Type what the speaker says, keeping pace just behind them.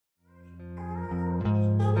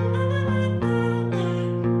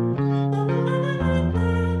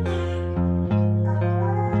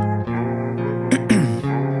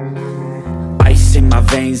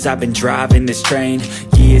veins, I've been driving this train.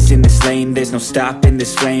 Years in this lane, there's no stopping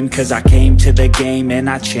this flame. Cause I came to the game and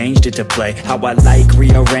I changed it to play how I like,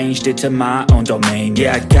 rearranged it to my own domain.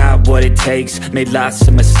 Yeah, I got what it takes, made lots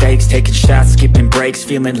of mistakes, taking shots, skipping breaks,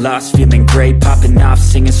 feeling lost, feeling great, popping off,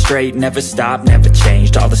 singing straight, never stopped, never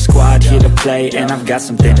changed. All the squad here to play, and I've got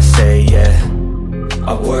something to say, yeah.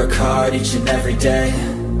 I work hard each and every day,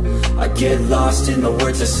 I get lost in the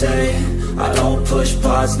words I say. I don't push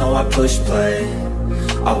pause, no I push play.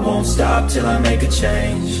 I won't stop till I make a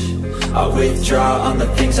change. I withdraw on the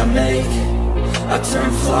things I make. I turn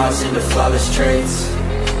flaws into flawless traits.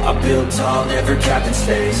 I build tall, never capped in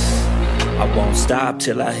space. I won't stop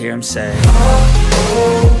till I hear him say, oh,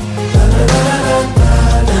 oh, la, la, la, la,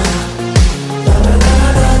 la, la.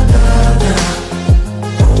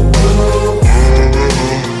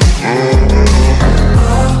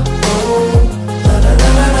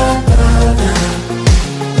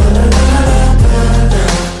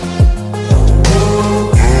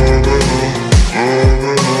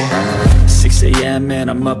 And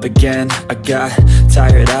I'm up again. I got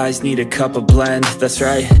tired eyes, need a cup of blend. That's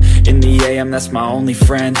right, in the AM, that's my only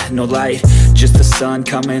friend. No light, just the sun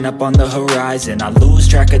coming up on the horizon. I lose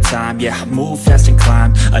track of time, yeah, I move fast and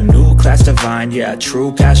climb a new class divine, yeah,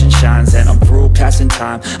 true passion shines. And I'm through passing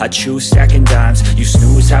time, I choose stacking dimes. You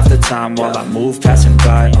snooze half the time while I move passing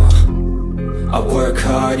by. I work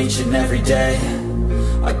hard each and every day,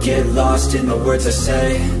 I get lost in the words I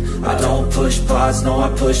say. I don't push pause, no I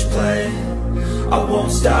push play. I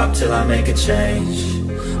won't stop till I make a change.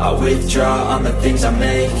 I withdraw on the things I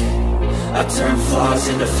make. I turn flaws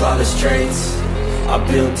into flawless traits. I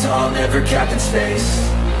build tall, never capped in space.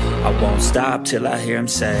 I won't stop till I hear him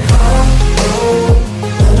say, oh, oh,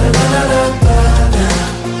 la, la, la, la, la, la.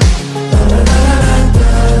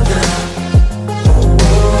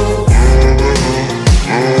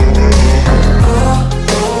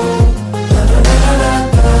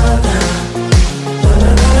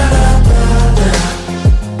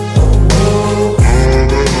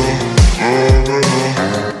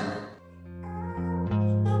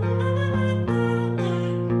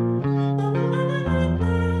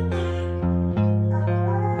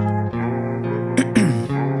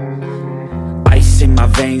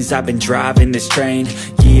 I've been driving this train,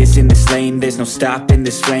 years in this lane, there's no stopping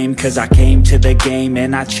this flame. Cause I came to the game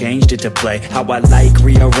and I changed it to play how I like,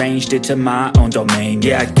 rearranged it to my own domain.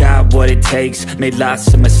 Yeah, I got what it takes, made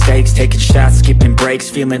lots of mistakes, taking shots, skipping breaks,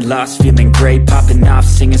 feeling lost, feeling great, popping off,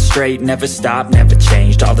 singing straight, never stopped, never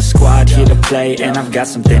changed. All the squad here to play, and I've got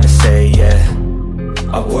something to say, yeah.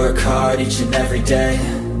 I work hard each and every day,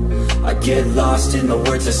 I get lost in the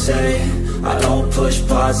words I say. I don't push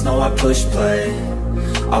pause, no I push play.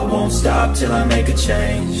 I won't stop till I make a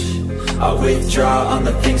change. I withdraw on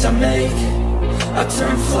the things I make. I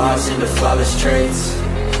turn flaws into flawless traits.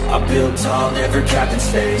 I build tall, never capped in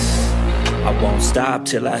space. I won't stop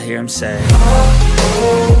till I hear him say, oh,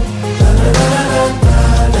 oh, la, la, la, la,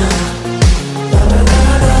 la, la.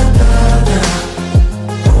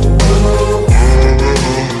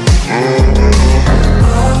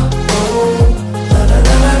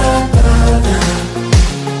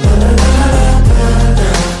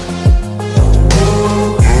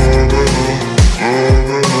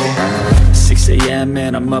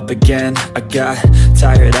 And I'm up again. I got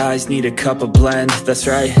tired eyes, need a cup of blend. That's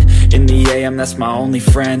right, in the AM, that's my only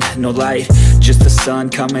friend. No light, just the sun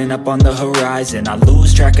coming up on the horizon. I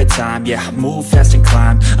lose track of time, yeah, I move fast and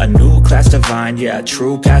climb a new class divine, yeah,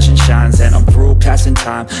 true passion shines. And I'm through passing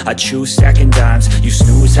time, I choose stacking dimes. You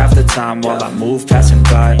snooze half the time while I move passing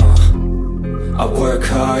by. I work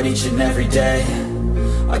hard each and every day,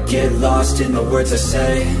 I get lost in the words I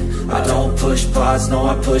say. I don't push pause, no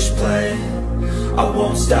I push play. I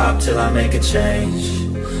won't stop till I make a change.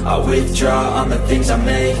 I withdraw on the things I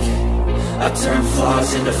make. I turn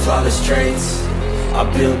flaws into flawless traits. I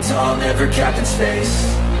build tall, never capped in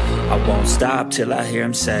space. I won't stop till I hear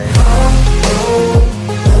him say, oh, oh,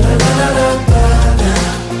 la, la, la, la, la, la.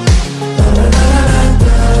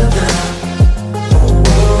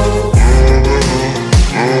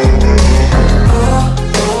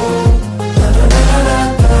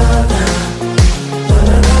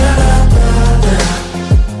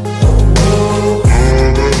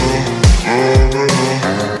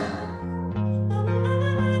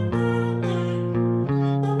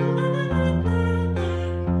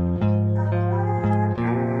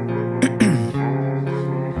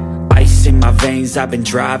 I've been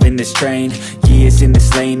driving this train, me is in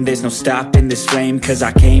this lane, there's no stopping this flame. Cause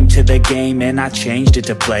I came to the game and I changed it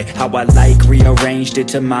to play how I like, rearranged it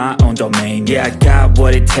to my own domain. Yeah, I got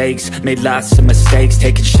what it takes, made lots of mistakes,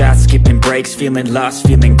 taking shots, skipping breaks, feeling lost,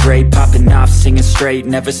 feeling great, popping off, singing straight,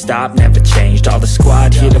 never stopped, never changed. All the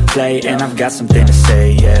squad here to play, and I've got something to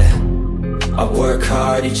say, yeah. I work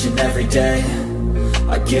hard each and every day,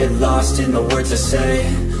 I get lost in the words I say.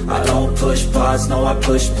 I don't push pause, no I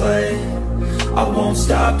push play. I won't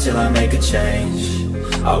stop till I make a change.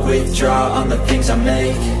 I withdraw on the things I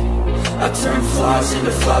make. I turn flaws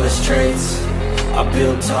into flawless traits. I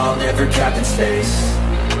build tall, never capped in space.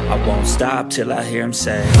 I won't stop till I hear him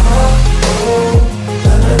say, oh, oh,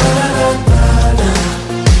 la, la, la, la, la, la.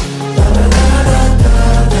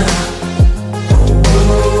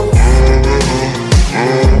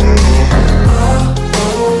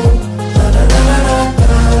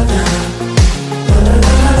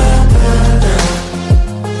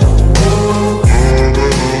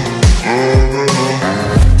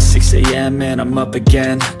 Man, I'm up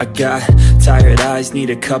again. I got tired eyes, need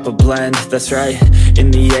a cup of blend. That's right, in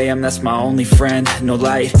the AM, that's my only friend. No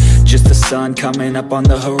light, just the sun coming up on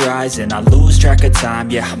the horizon. I lose track of time,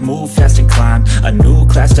 yeah, I move fast and climb a new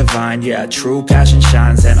class divine, yeah, true passion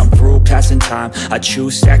shines. And I'm through passing time, I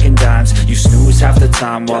choose stacking dimes. You snooze half the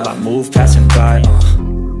time while I move passing by.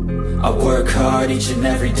 I work hard each and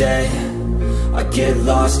every day, I get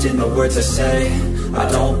lost in the words I say. I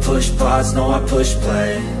don't push pause, no I push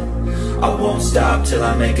play. I won't stop till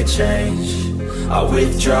I make a change. I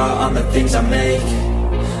withdraw on the things I make.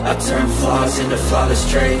 I turn flaws into flawless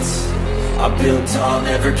traits. I build tall,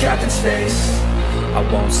 never capped in space. I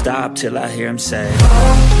won't stop till I hear him say,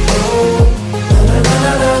 oh, oh, la, la,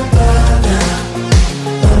 la, la, la, la.